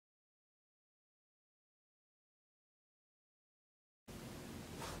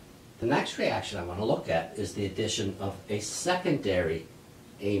The next reaction I want to look at is the addition of a secondary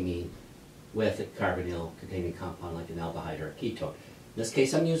amine with a carbonyl containing compound like an aldehyde or a ketone. In this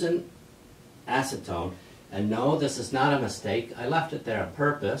case I'm using acetone, and no, this is not a mistake. I left it there on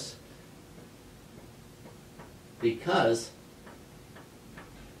purpose because,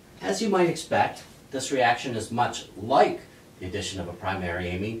 as you might expect, this reaction is much like the addition of a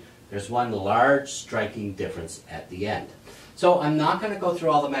primary amine. There's one large striking difference at the end. So I'm not going to go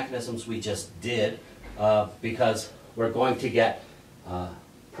through all the mechanisms we just did because we're going to get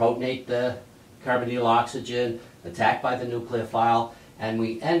protonate the carbonyl oxygen, attacked by the nucleophile, and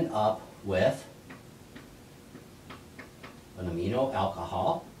we end up with an amino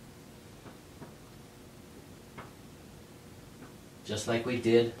alcohol, just like we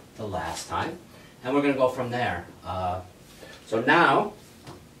did the last time. And we're going to go from there. So now,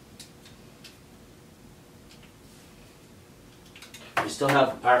 we still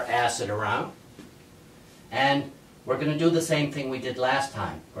have our acid around, and we're going to do the same thing we did last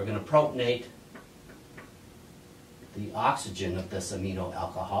time. We're going to protonate the oxygen of this amino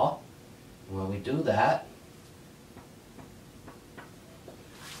alcohol. And when we do that,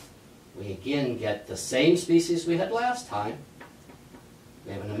 we again get the same species we had last time.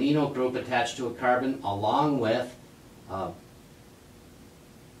 We have an amino group attached to a carbon along with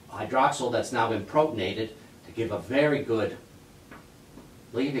hydroxyl that's now been protonated to give a very good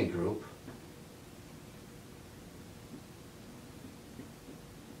leaving group.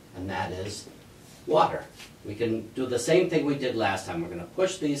 And that is water. We can do the same thing we did last time. We're going to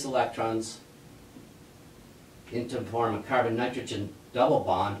push these electrons into form a carbon-nitrogen double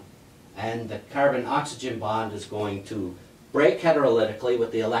bond, and the carbon-oxygen bond is going to break heterolytically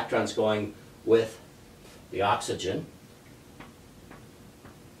with the electrons going with the oxygen.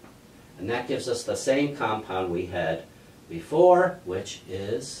 And that gives us the same compound we had before, which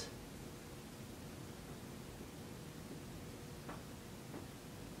is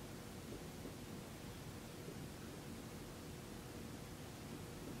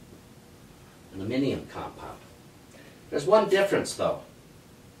an aluminium compound. There's one difference though,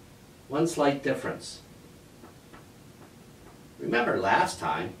 one slight difference. Remember last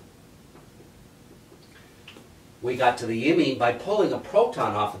time we got to the imine by pulling a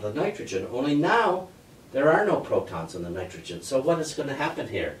proton off of the nitrogen, only now there are no protons in the nitrogen. So what is going to happen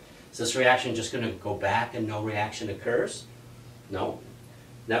here? Is this reaction just going to go back and no reaction occurs? No.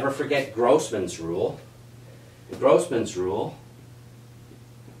 Never forget Grossman's rule. The Grossman's rule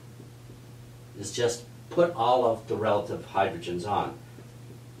is just put all of the relative hydrogens on.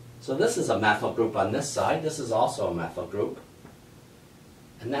 So this is a methyl group on this side. This is also a methyl group.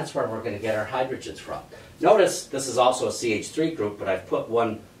 And that's where we're going to get our hydrogens from. Notice this is also a CH3 group, but I've put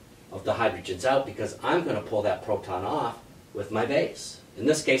one of the hydrogens out because I'm going to pull that proton off with my base. In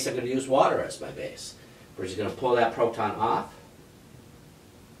this case, I'm going to use water as my base. We're just going to pull that proton off.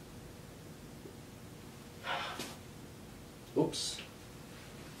 Oops.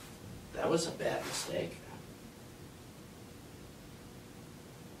 That was a bad mistake.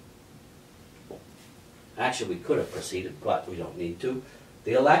 Actually, we could have proceeded, but we don't need to.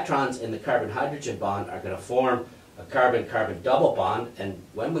 The electrons in the carbon-hydrogen bond are going to form a carbon-carbon double bond, and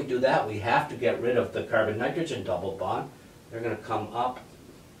when we do that, we have to get rid of the carbon-nitrogen double bond. They're going to come up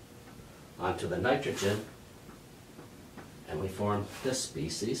onto the nitrogen, and we form this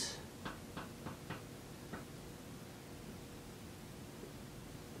species.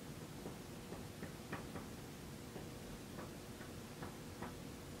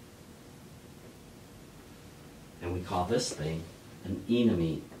 And we call this thing an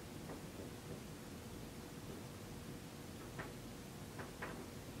enamine.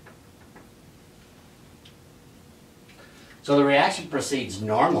 So the reaction proceeds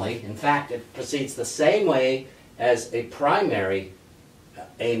normally. In fact, it proceeds the same way as a primary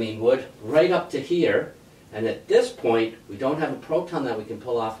amine would, right up to here. And at this point, we don't have a proton that we can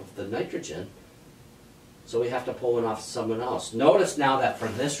pull off of the nitrogen, so we have to pull one off someone else. Notice now that for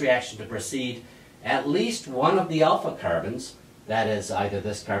this reaction to proceed, at least one of the alpha carbons, that is either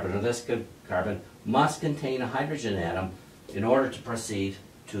this carbon or this carbon, must contain a hydrogen atom in order to proceed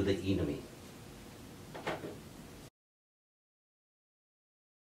to the enamine.